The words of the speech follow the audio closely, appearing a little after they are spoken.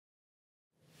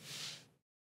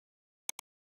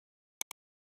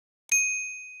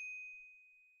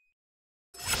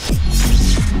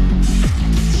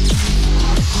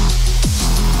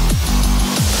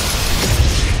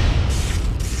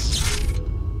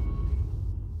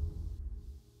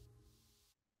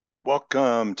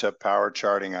Welcome to Power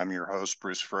Charting. I'm your host,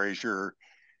 Bruce Fraser.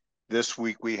 This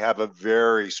week we have a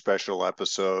very special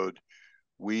episode.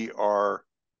 We are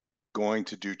going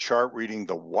to do chart reading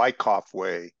the Wyckoff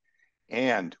way,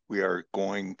 and we are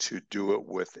going to do it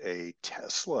with a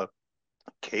Tesla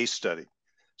case study.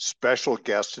 Special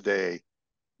guest today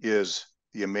is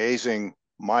the amazing,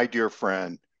 my dear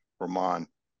friend,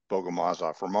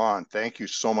 Bogomazov. Ramon, thank you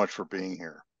so much for being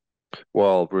here.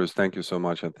 Well, Bruce, thank you so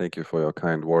much, and thank you for your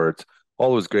kind words.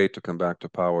 Always great to come back to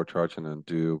Power Charging and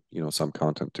do, some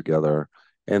content together.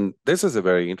 And this is a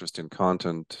very interesting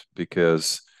content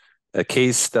because a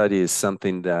case study is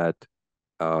something that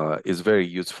is very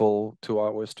useful to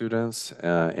our students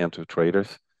and to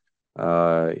traders.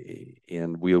 Uh,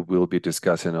 and we'll be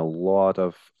discussing a lot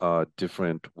of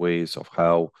different ways of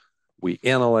how we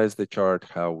analyze the chart,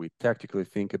 how we tactically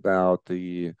think about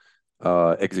the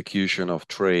execution of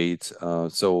trades.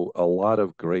 So a lot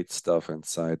of great stuff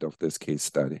inside of this case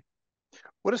study.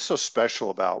 What is so special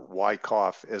about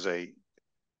Wyckoff as a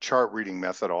chart reading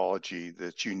methodology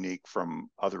that's unique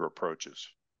from other approaches?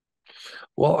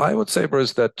 Well, I would say,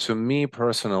 Bruce, that to me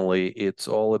personally, it's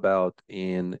all about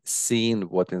in seeing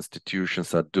what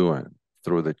institutions are doing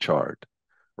through the chart,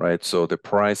 right? So the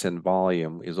price and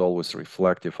volume is always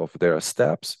reflective of their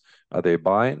steps. Are they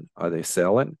buying? Are they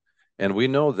selling? And we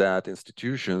know that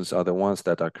institutions are the ones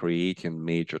that are creating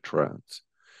major trends.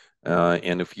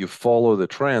 And if you follow the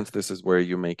trends, this is where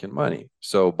you're making money.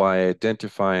 So by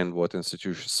identifying what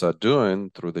institutions are doing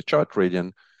through the chart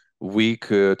reading, we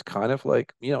could kind of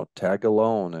like, tag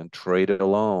alone and trade it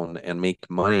alone and make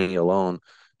money alone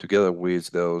together with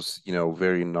those,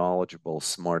 very knowledgeable,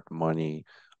 smart money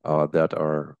that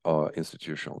are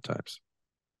institutional types.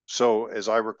 So, as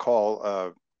I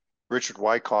recall, Richard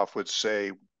Wyckoff would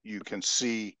say you can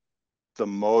see the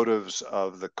motives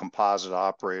of the composite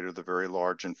operator, the very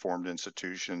large informed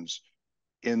institutions,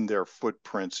 in their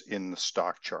footprints in the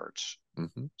stock charts.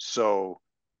 Mm-hmm. So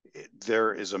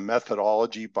there is a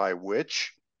methodology by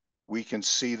which we can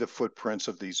see the footprints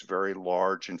of these very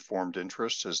large informed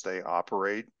interests as they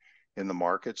operate in the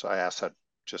markets. I ask that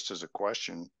just as a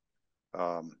question.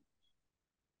 Whether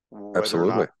or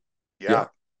Absolutely. not, yeah. Yeah.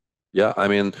 Yeah, I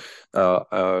mean,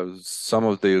 some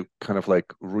of the kind of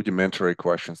like rudimentary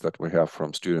questions that we have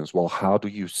from students. Well, how do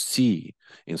you see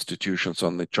institutions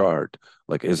on the chart?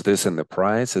 Like, is this in the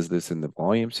price? Is this in the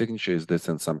volume signature? Is this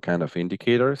in some kind of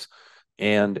indicators?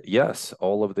 And yes,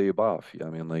 all of the above. I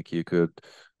mean, like you could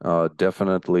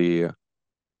definitely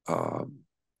um,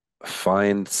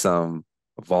 find some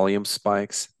volume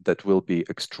spikes that will be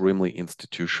extremely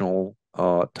institutional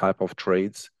type of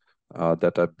trades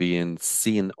that are being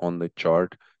seen on the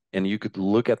chart. And you could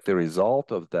look at the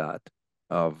result of that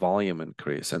volume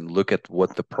increase and look at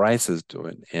what the price is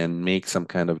doing and make some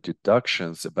kind of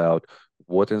deductions about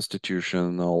what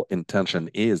institutional intention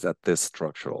is at this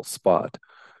structural spot.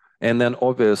 And then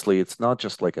obviously it's not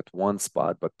just like at one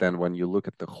spot, but then when you look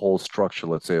at the whole structure,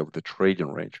 let's say of the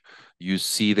trading range, you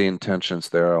see the intentions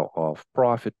there of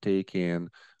profit taking,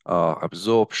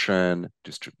 absorption,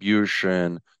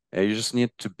 distribution. And you just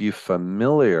need to be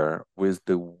familiar with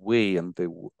the way and the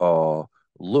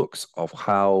looks of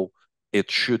how it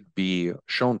should be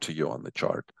shown to you on the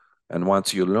chart. And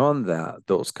once you learn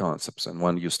those concepts, and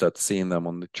when you start seeing them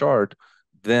on the chart,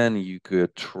 then you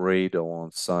could trade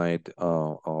alongside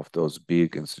of those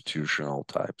big institutional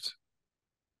types.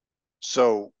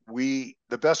 So the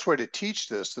best way to teach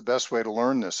this, the best way to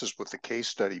learn this is with the case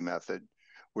study method,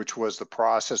 which was the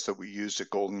process that we used at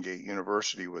Golden Gate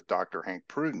University with Dr. Hank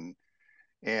Pruden.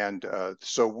 And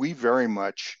so we very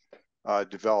much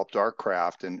developed our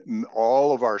craft, and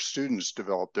all of our students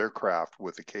developed their craft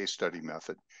with the case study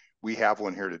method. We have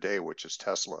one here today, which is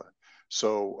Tesla.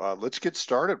 So let's get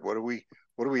started. What do we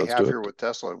Let's have do here it. with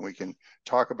Tesla? And we can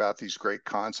talk about these great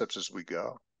concepts as we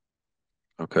go.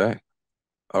 Okay.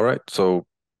 All right. So,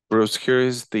 Bruce, here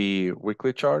is the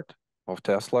weekly chart of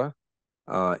Tesla.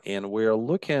 And we're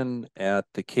looking at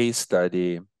the case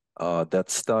study that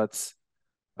starts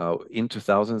in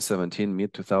 2017,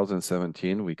 mid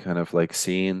 2017. We kind of like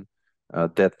seeing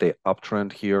that the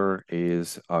uptrend here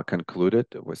is concluded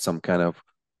with some kind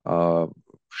of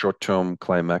short-term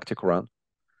climactic run,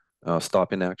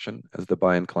 stop in action as the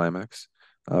buy-in climax.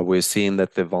 We're seeing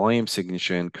that the volume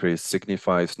signature increase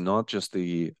signifies not just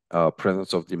the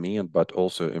presence of demand, but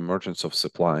also emergence of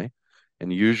supply.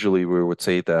 And usually we would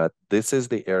say that this is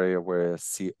the area where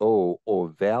CO or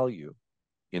value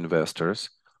investors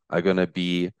are going to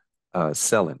be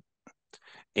selling.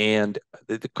 And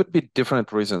there could be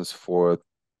different reasons for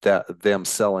them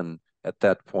selling at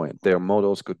that point. Their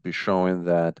models could be showing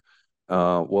that,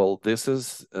 well, this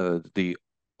is the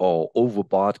or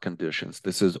overbought conditions.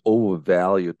 This is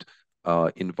overvalued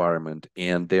environment,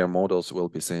 and their models will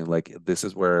be saying like, this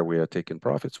is where we are taking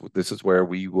profits. This is where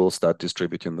we will start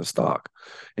distributing the stock.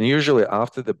 And usually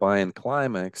after the buy-in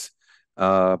climax,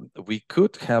 we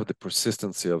could have the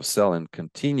persistency of selling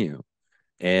continue.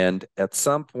 And at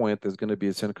some point, there's going to be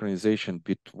a synchronization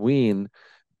between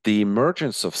the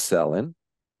emergence of selling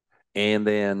and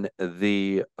then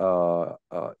the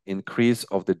increase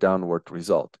of the downward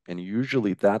result. And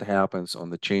usually that happens on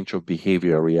the change of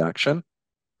behavior reaction.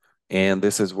 And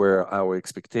this is where our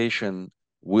expectation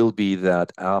will be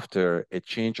that after a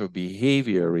change of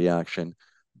behavior reaction,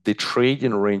 the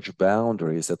trading range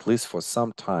boundaries, at least for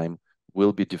some time,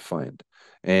 will be defined.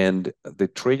 And the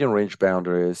trading range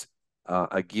boundaries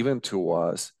are given to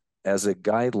us as a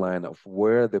guideline of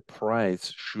where the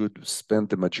price should spend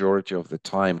the majority of the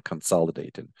time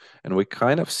consolidating. And we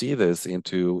kind of see this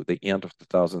into the end of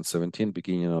 2017,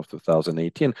 beginning of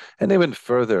 2018, and even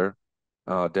further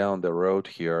down the road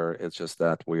here. It's just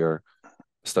that we are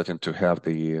starting to have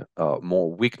the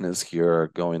more weakness here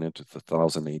going into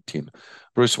 2018.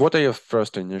 Bruce, what are your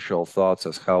first initial thoughts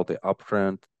as how the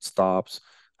uptrend stops,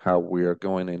 how we are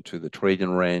going into the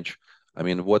trading range? I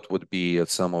mean, what would be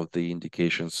some of the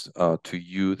indications to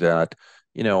you that,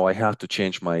 you know, I have to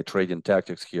change my trading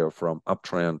tactics here from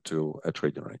uptrend to a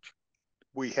trading range?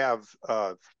 We have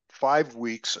 5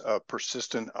 weeks of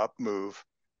persistent up move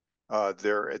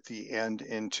there at the end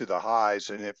into the highs.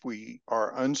 And if we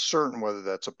are uncertain whether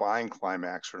that's a buying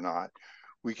climax or not,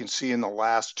 we can see in the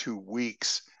last 2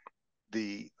 weeks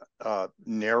the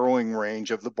narrowing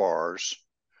range of the bars,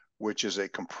 which is a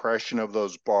compression of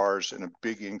those bars and a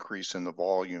big increase in the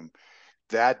volume.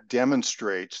 That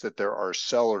demonstrates that there are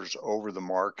sellers over the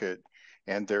market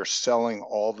and they're selling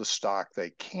all the stock they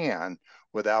can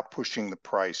without pushing the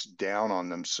price down on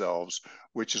themselves,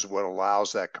 which is what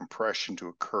allows that compression to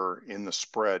occur in the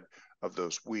spread of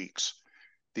those weeks.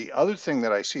 The other thing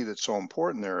that I see that's so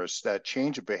important there is that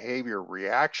change of behavior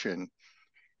reaction.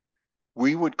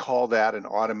 We would call that an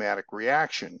automatic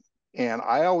reaction. And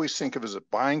I always think of it as a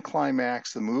buying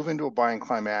climax, the move into a buying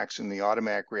climax, and the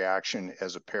automatic reaction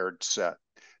as a paired set.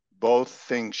 Both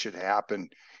things should happen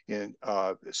in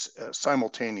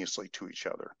simultaneously to each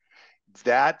other.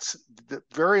 That's the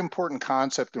very important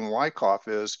concept in Wyckoff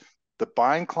is the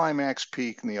buying climax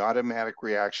peak and the automatic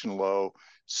reaction low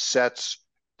sets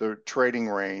the trading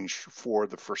range for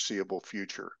the foreseeable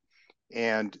future.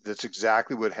 And that's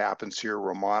exactly what happens here.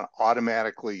 Ramon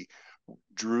automatically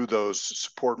drew those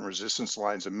support and resistance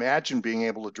lines. Imagine being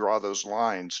able to draw those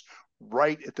lines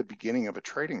right at the beginning of a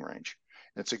trading range.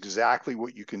 It's exactly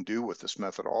what you can do with this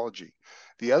methodology.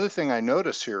 The other thing I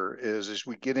notice here is as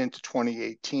we get into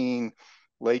 2018,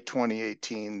 late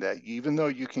 2018, that even though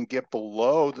you can get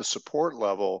below the support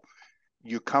level,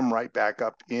 you come right back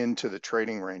up into the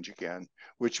trading range again,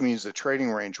 which means the trading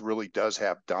range really does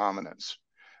have dominance.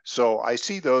 So I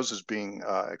see those as being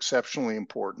exceptionally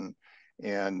important.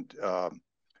 And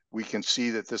we can see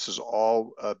that this is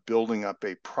all building up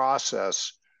a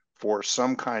process for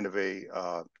some kind of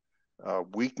a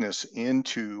weakness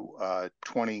into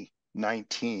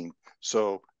 2019.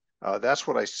 So that's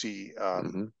what I see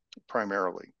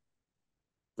primarily.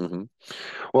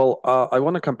 Well, I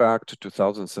want to come back to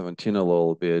 2017 a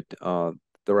little bit.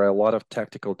 There are a lot of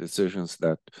tactical decisions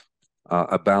that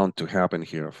are bound to happen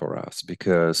here for us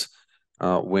because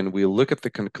when we look at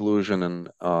the conclusion and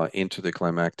into the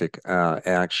climactic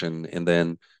action and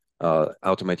then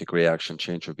automatic reaction,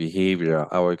 change of behavior,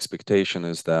 our expectation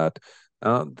is that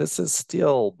this is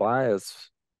still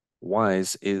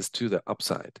bias-wise is to the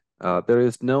upside. There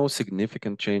is no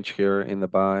significant change here in the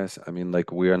bias. I mean,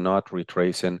 like we are not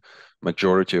retracing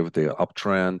majority of the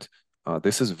uptrend.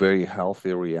 This is very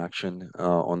healthy reaction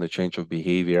on the change of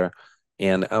behavior.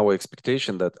 And our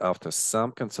expectation that after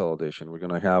some consolidation, we're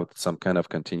going to have some kind of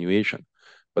continuation.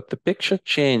 But the picture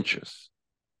changes.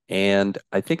 And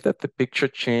I think that the picture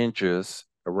changes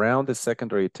around the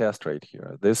secondary test right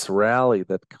here. This rally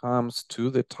that comes to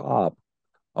the top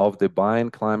of the buying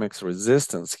climax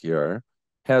resistance here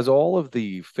has all of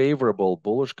the favorable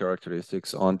bullish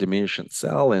characteristics on diminishing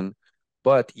selling,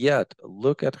 but yet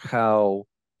look at how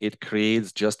it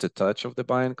creates just a touch of the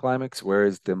buying climax,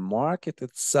 whereas the market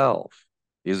itself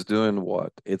is doing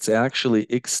what? It's actually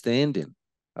extending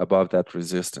above that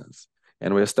resistance.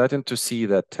 And we're starting to see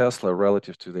that Tesla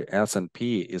relative to the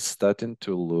S&P is starting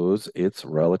to lose its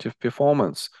relative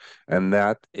performance. And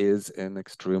that is an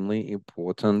extremely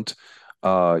important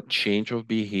change of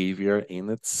behavior in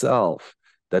itself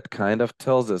that kind of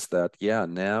tells us that, yeah,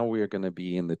 now we're going to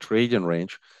be in the trading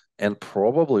range and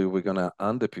probably we're going to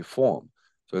underperform.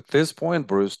 So at this point,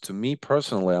 Bruce, to me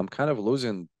personally, I'm kind of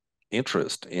losing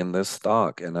interest in this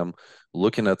stock and I'm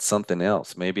looking at something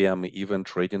else. Maybe I'm even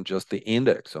trading just the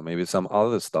index or maybe some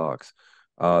other stocks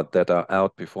that are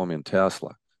outperforming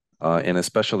Tesla. And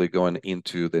especially going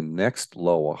into the next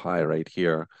lower high right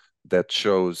here that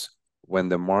shows when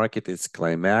the market is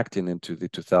climacting into the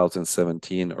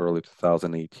 2017, early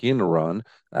 2018 run.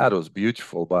 That was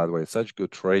beautiful, by the way. Such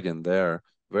good trading there.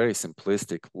 Very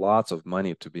simplistic, lots of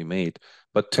money to be made.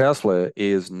 But Tesla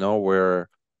is nowhere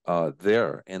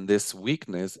there. And this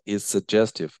weakness is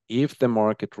suggestive. If the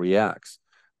market reacts,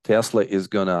 Tesla is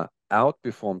going to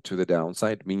outperform to the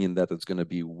downside, meaning that it's going to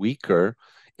be weaker.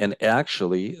 And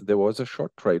actually, there was a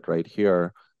short trade right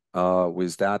here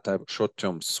with that type of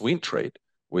short-term swing trade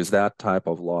with that type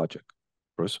of logic.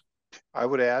 Bruce? I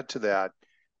would add to that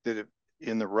that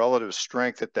in the relative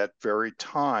strength at that very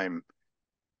time,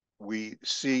 we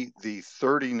see the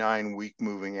 39-week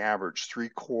moving average,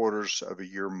 3/4 of a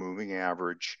year moving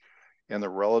average, and the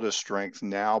relative strength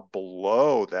now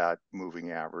below that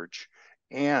moving average,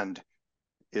 and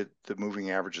the moving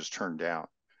average is turned down.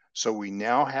 So we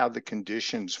now have the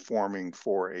conditions forming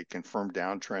for a confirmed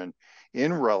downtrend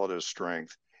in relative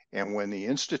strength. And when the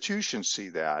institutions see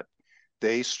that,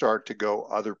 they start to go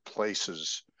other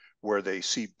places where they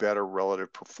see better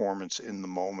relative performance in the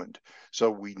moment. So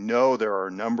we know there are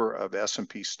a number of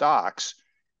S&P stocks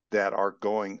that are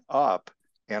going up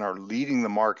and are leading the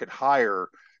market higher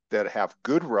that have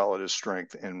good relative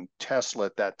strength, and Tesla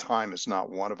at that time is not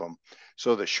one of them.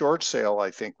 So the short sale,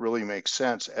 I think, really makes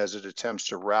sense as it attempts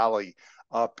to rally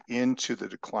up into the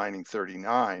declining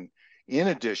 39, in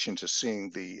addition to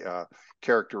seeing the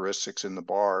characteristics in the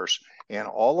bars. And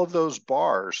all of those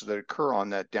bars that occur on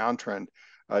that downtrend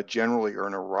generally are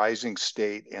in a rising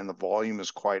state, and the volume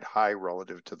is quite high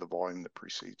relative to the volume that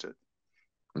precedes it.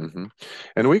 Mm-hmm.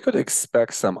 And we could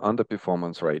expect some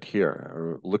underperformance right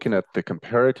here. Looking at the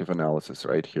comparative analysis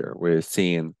right here, we're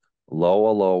seeing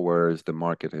lower low, whereas the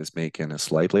market is making a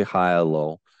slightly higher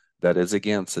low. That is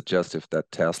again suggestive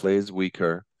that Tesla is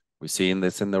weaker. We're seeing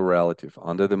this in the relative,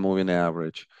 under the moving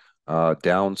average,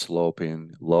 down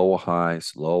sloping, lower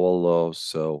highs, lower lows.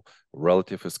 So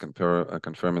relative is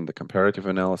confirming the comparative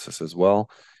analysis as well.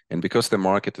 And because the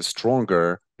market is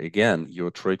stronger, again,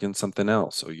 you're trading something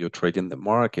else, or you're trading the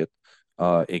market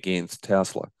against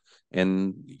Tesla.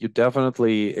 And you're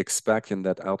definitely expecting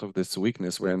that out of this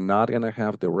weakness, we're not going to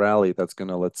have the rally that's going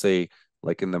to, let's say,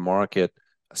 like in the market,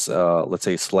 let's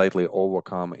say slightly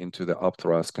overcome into the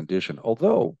upthrust condition,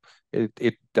 although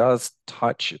it does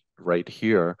touch it right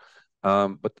here.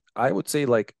 But I would say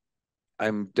like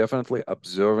I'm definitely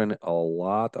observing a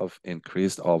lot of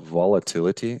increased of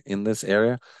volatility in this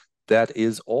area. That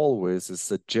is always a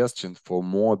suggestion for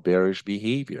more bearish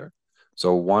behavior.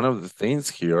 So one of the things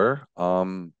here,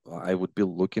 I would be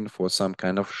looking for some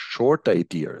kind of short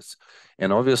ideas.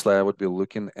 And obviously I would be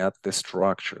looking at the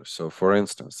structure. So for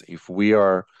instance, if we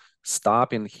are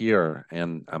stopping here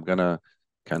and I'm gonna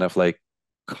kind of like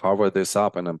cover this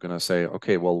up and I'm gonna say,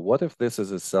 okay, well, what if this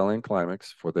is a selling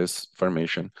climax for this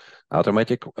formation,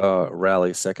 automatic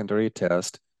rally, secondary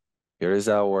test, here is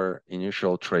our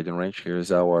initial trading range. Here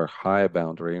is our high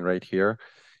boundary right here.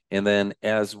 And then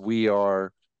as we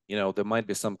are, there might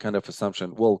be some kind of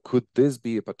assumption, well, could this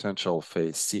be a potential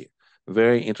phase C?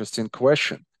 Very interesting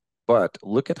question. But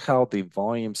look at how the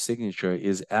volume signature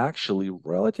is actually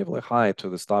relatively high to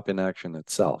the stop in action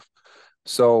itself.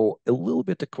 So a little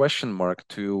bit a question mark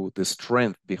to the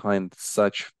strength behind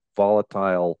such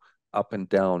volatile up and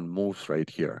down moves right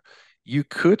here. You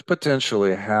could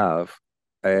potentially have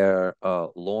a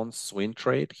long swing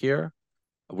trade here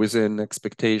with an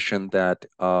expectation that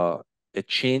a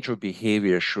change of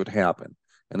behavior should happen.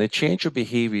 And a change of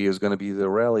behavior is going to be the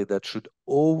rally that should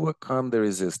overcome the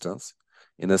resistance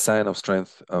in a sign of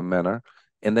strength manner.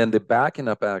 And then the backing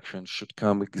up action should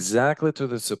come exactly to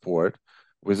the support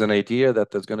with an idea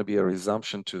that there's going to be a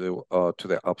resumption to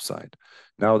the upside.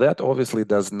 Now, that obviously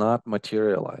does not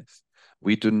materialize.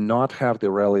 We do not have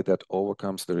the rally that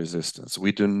overcomes the resistance.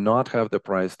 We do not have the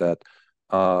price that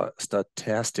start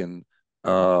testing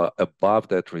above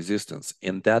that resistance.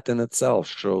 And that in itself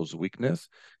shows weakness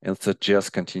and suggests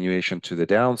continuation to the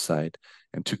downside.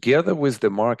 And together with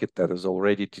the market that is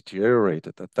already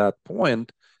deteriorated at that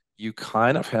point, you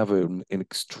kind of have an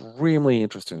extremely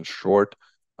interesting short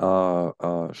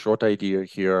idea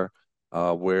here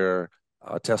where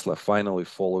Tesla finally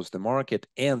follows the market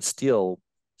and still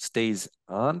stays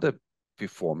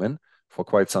underperforming for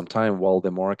quite some time while the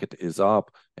market is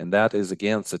up. And that is,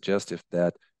 again, suggestive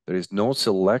that there is no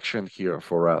selection here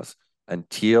for us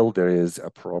until there is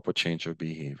a proper change of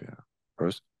behavior.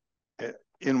 First?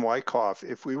 in Wyckoff,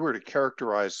 if we were to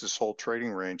characterize this whole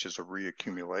trading range as a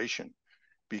reaccumulation,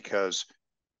 because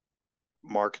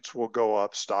markets will go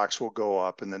up, stocks will go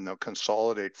up, and then they'll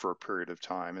consolidate for a period of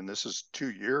time, and this is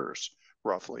 2 years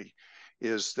roughly,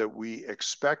 is that we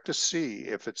expect to see,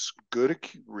 if it's good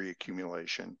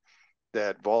reaccumulation,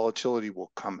 that volatility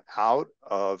will come out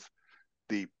of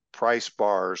the price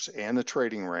bars and the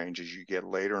trading range as you get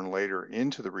later and later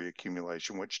into the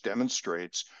reaccumulation, which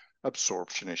demonstrates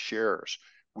absorption of shares.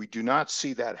 We do not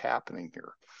see that happening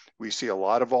here. We see a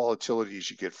lot of volatility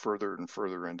as you get further and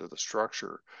further into the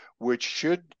structure, which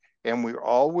should, and we're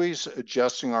always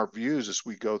adjusting our views as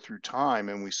we go through time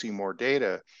and we see more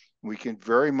data. We can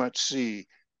very much see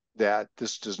that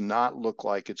this does not look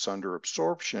like it's under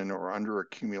absorption or under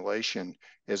accumulation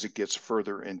as it gets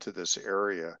further into this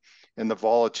area. And the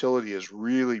volatility is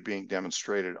really being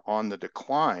demonstrated on the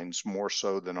declines more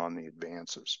so than on the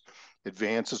advances.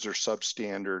 Advances are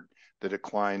substandard. The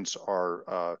declines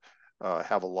are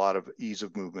have a lot of ease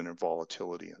of movement and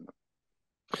volatility in them.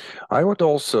 I would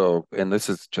also, and this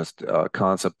is just a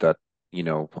concept that,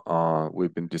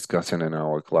 we've been discussing in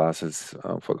our classes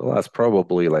for the last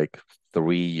probably like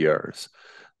 3 years.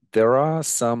 There are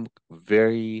some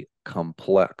very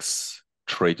complex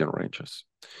trading ranges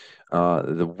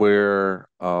where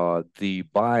the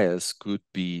bias could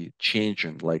be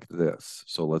changing like this.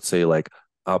 So let's say like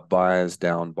up bias,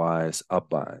 down bias, up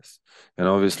bias. And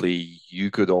obviously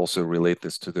you could also relate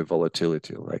this to the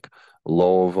volatility, like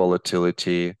low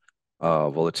volatility,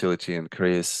 volatility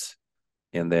increase,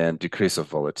 and then decrease of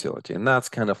volatility. And that's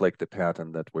kind of like the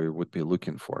pattern that we would be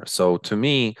looking for. So to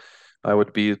me, I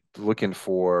would be looking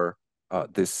for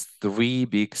these 3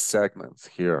 big segments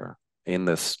here in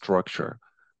this structure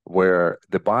where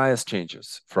the bias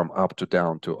changes from up to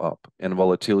down to up, and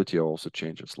volatility also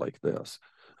changes like this.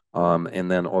 And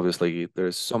then obviously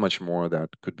there's so much more that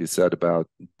could be said about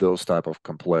those type of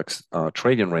complex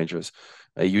trading ranges.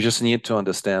 You just need to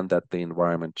understand that the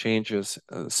environment changes,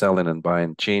 selling and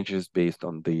buying changes based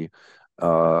on the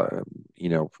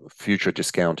future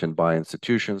discounting by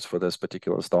institutions for this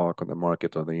particular stock on the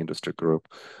market or the industry group.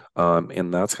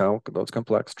 And that's how those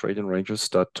complex trading ranges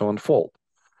start to unfold.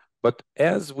 But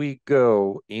as we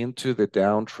go into the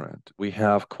downtrend, we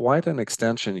have quite an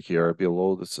extension here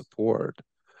below the support.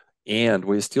 And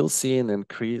we still see an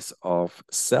increase of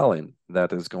selling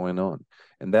that is going on.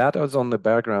 And that is on the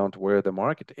background where the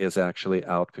market is actually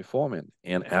outperforming.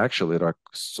 And actually, there are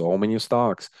so many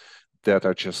stocks that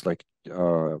are just like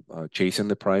chasing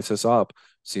the prices up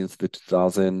since the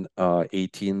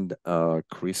 2018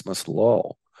 Christmas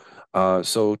low.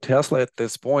 So Tesla at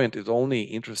this point is only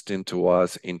interesting to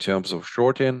us in terms of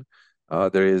shorting.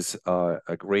 There is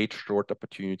a great short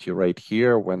opportunity right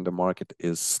here when the market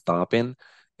is stopping,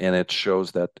 and it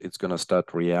shows that it's going to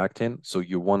start reacting. So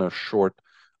you want to short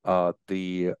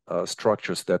the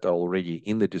structures that are already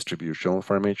in the distributional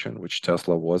formation, which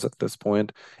Tesla was at this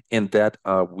point, and that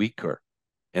are weaker.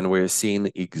 And we're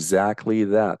seeing exactly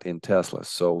that in Tesla.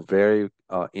 So very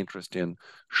interesting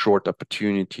short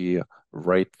opportunity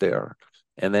right there.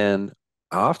 And then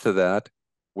after that,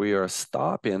 we are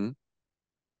stopping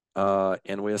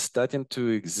and we are starting to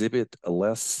exhibit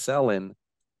less selling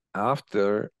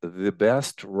after the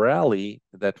best rally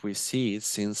that we see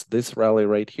since this rally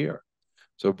right here.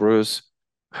 So Bruce,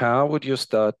 how would you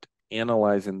start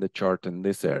analyzing the chart in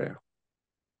this area?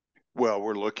 Well,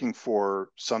 we're looking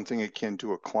for something akin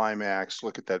to a climax.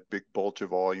 Look at that big bulge of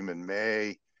volume in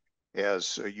May,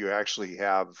 as you actually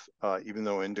have, even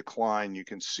though in decline, you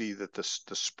can see that the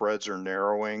spreads are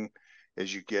narrowing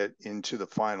as you get into the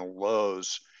final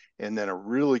lows, and then a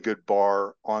really good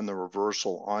bar on the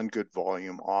reversal on good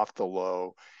volume off the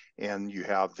low, and you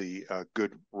have the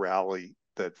good rally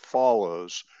that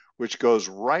follows, which goes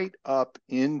right up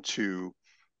into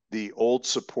the old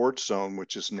support zone,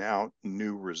 which is now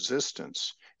new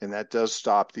resistance, and that does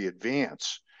stop the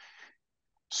advance.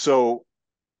 So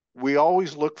we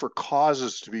always look for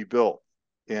causes to be built,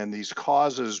 and these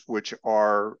causes, which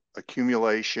are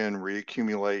accumulation,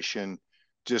 reaccumulation,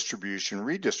 distribution,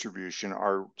 redistribution,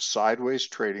 are sideways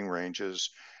trading ranges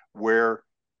where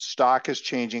stock is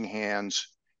changing hands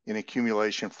in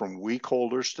accumulation from weak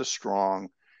holders to strong,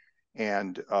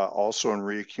 and also in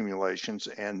reaccumulations,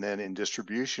 and then in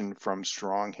distribution from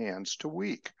strong hands to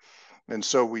weak. And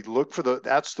so we look for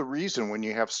that's the reason when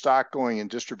you have stock going in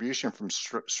distribution from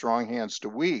strong hands to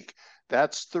weak,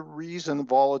 that's the reason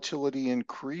volatility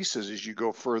increases as you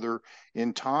go further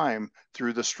in time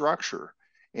through the structure.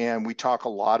 And we talk a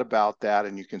lot about that,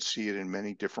 and you can see it in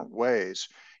many different ways.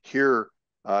 Here,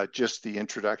 just the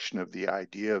introduction of the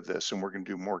idea of this, and we're going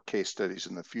to do more case studies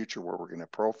in the future where we're going to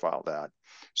profile that.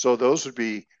 So those would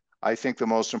be I think the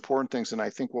most important things, and I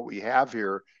think what we have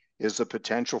here is the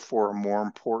potential for a more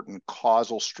important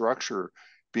causal structure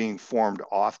being formed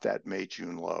off that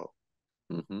May-June low.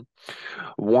 Mm-hmm.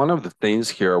 One of the things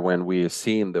here when we are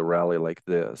seeing the rally like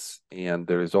this, and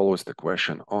there is always the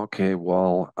question, okay,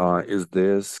 well, is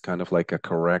this kind of like a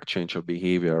correct change of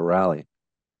behavior rally?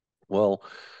 Well,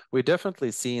 we're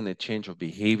definitely seeing a change of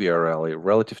behavior rally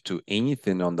relative to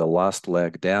anything on the last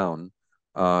leg down.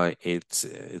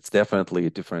 It's definitely a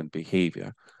different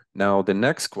behavior. Now, the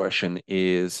next question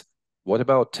is, what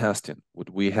about testing? Would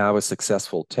we have a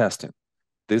successful testing?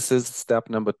 This is step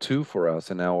number 2 for us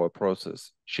in our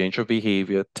process, change of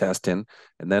behavior, testing,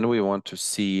 and then we want to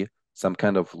see some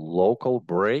kind of local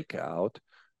breakout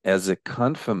as a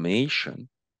confirmation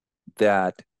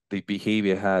that the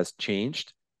behavior has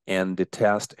changed and the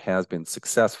test has been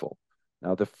successful.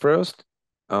 Now, the first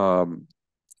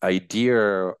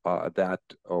idea that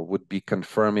would be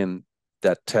confirming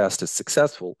that test is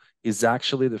successful is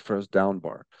actually the first down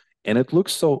bar. And it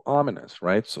looks so ominous,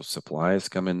 right? So supply is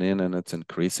coming in and it's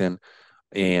increasing,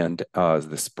 and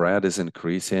the spread is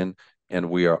increasing,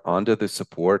 and we are under the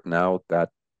support now that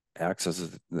acts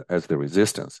as the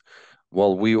resistance.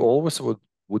 Well, we always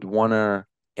would want to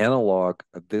analog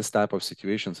this type of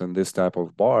situations and this type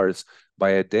of bars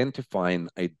by identifying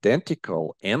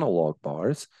identical analog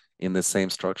bars in the same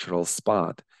structural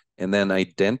spot, and then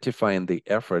identifying the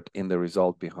effort in the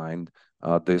result behind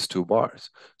these two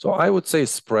bars. So I would say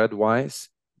spread-wise,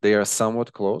 they are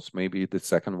somewhat close. Maybe the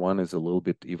second one is a little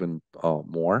bit even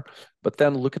more. But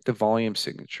then look at the volume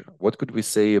signature. What could we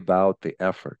say about the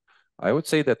effort? I would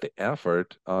say that the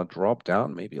effort dropped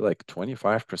down maybe like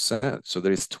 25%. So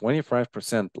there is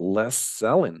 25% less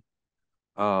selling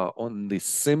on the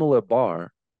similar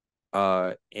bar.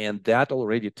 And that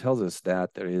already tells us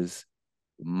that there is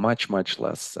much, much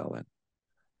less selling.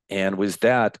 And with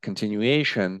that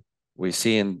continuation, we're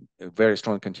seeing a very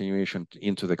strong continuation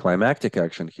into the climactic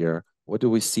action here. What do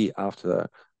we see after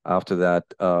that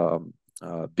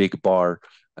big bar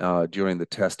during the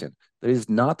testing? There is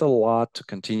not a lot to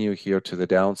continue here to the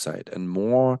downside, and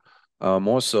more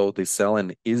so the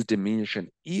selling is diminishing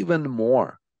even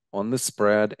more on the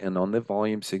spread and on the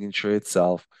volume signature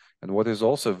itself. And what is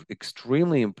also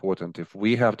extremely important, if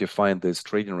we have defined this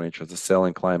trading range as a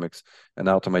selling climax and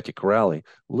automatic rally,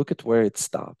 look at where it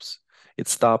stops. It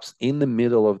stops in the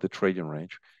middle of the trading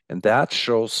range, and that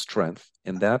shows strength,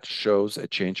 and that shows a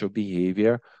change of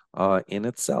behavior in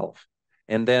itself.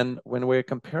 And then when we're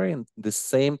comparing the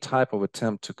same type of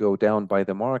attempt to go down by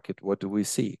the market, what do we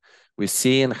see? We're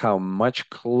seeing how much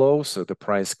closer the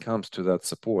price comes to that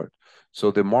support. So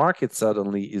the market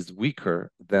suddenly is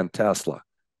weaker than Tesla.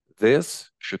 This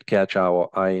should catch our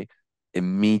eye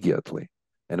immediately.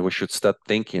 And we should start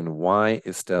thinking, why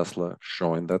is Tesla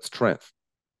showing that strength?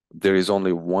 There is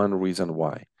only one reason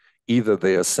why. Either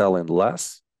they are selling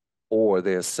less, or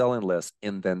they are selling less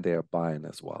and then they are buying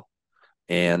as well.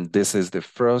 And this is the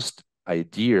first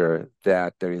idea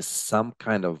that there is some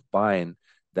kind of buying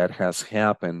that has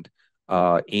happened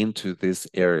into this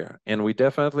area. And we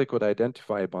definitely could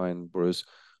identify buying, Bruce,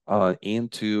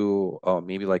 into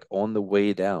maybe like on the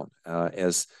way down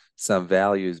as some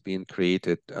value is being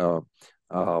created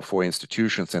for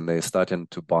institutions and they're starting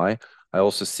to buy. I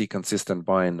also see consistent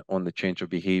buying on the change of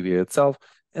behavior itself,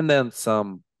 and then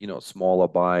some, smaller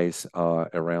buys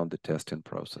around the testing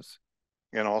process.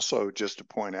 And also just to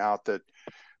point out that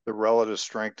the relative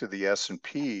strength of the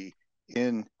S&P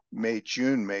in May,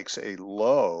 June makes a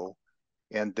low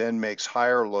and then makes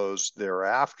higher lows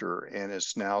thereafter, and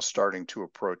it's now starting to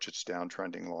approach its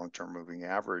downtrending long-term moving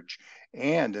average.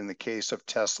 And in the case of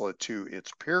Tesla to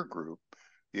its peer group,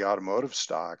 the automotive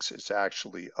stocks, it's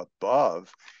actually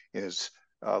above,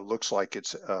 looks like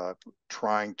it's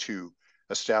trying to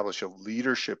establish a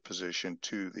leadership position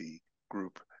to the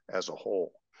group as a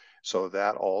whole. So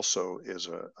that also is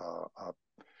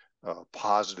a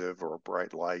positive or a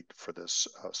bright light for this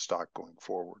stock going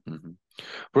forward. Mm-hmm.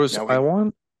 Bruce, I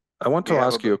want to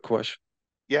ask you a question.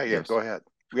 Yeah, yes. Go ahead.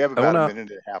 We have about a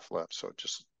minute and a half left, so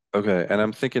just. Okay, and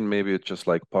I'm thinking maybe it's just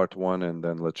like part 1, and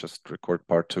then let's just record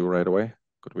part 2 right away.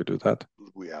 Could we do that?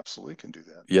 We absolutely can do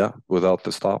that. Yeah, without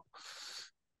the stop.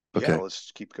 Okay. Yeah,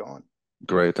 let's keep going.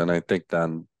 Great, and I think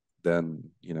then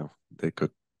they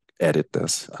could edit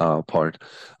this part.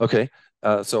 Okay,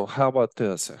 so how about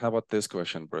this? How about this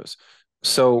question, Bruce?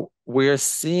 So we're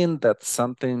seeing that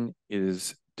something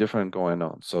is different going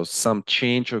on. So some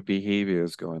change of behavior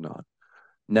is going on.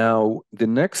 Now, the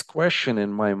next question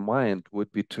in my mind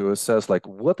would be to assess, like,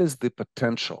 what is the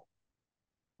potential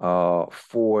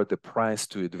for the price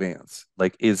to advance?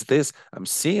 Like, I'm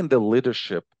seeing the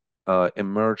leadership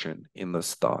emerging in the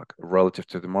stock relative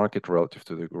to the market, relative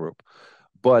to the group.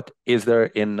 But is there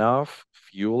enough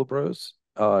fuel, Bruce,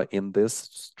 in this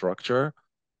structure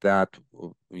that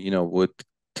would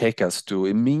take us to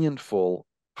a meaningful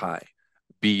high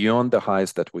beyond the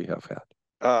highs that we have had?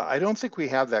 I don't think we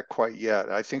have that quite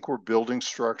yet. I think we're building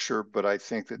structure, but I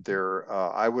think that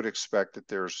I would expect that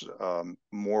there's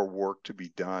more work to be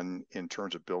done in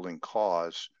terms of building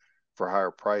cause for higher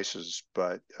prices.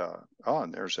 But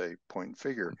and there's a point and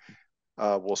figure.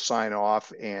 We'll sign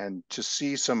off, and to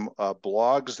see some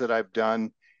blogs that I've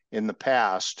done in the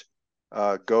past,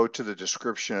 go to the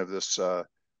description of this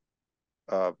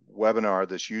webinar,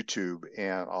 this YouTube,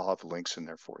 and I'll have links in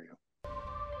there for you.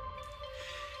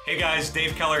 Hey guys,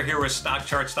 Dave Keller here with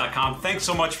StockCharts.com. Thanks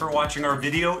so much for watching our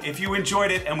video. If you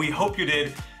enjoyed it, and we hope you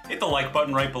did, hit the like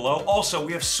button right below. Also,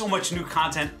 we have so much new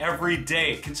content every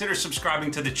day. Consider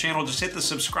subscribing to the channel. Just hit the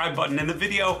subscribe button in the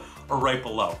video or right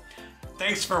below.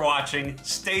 Thanks for watching.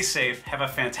 Stay safe. Have a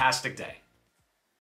fantastic day.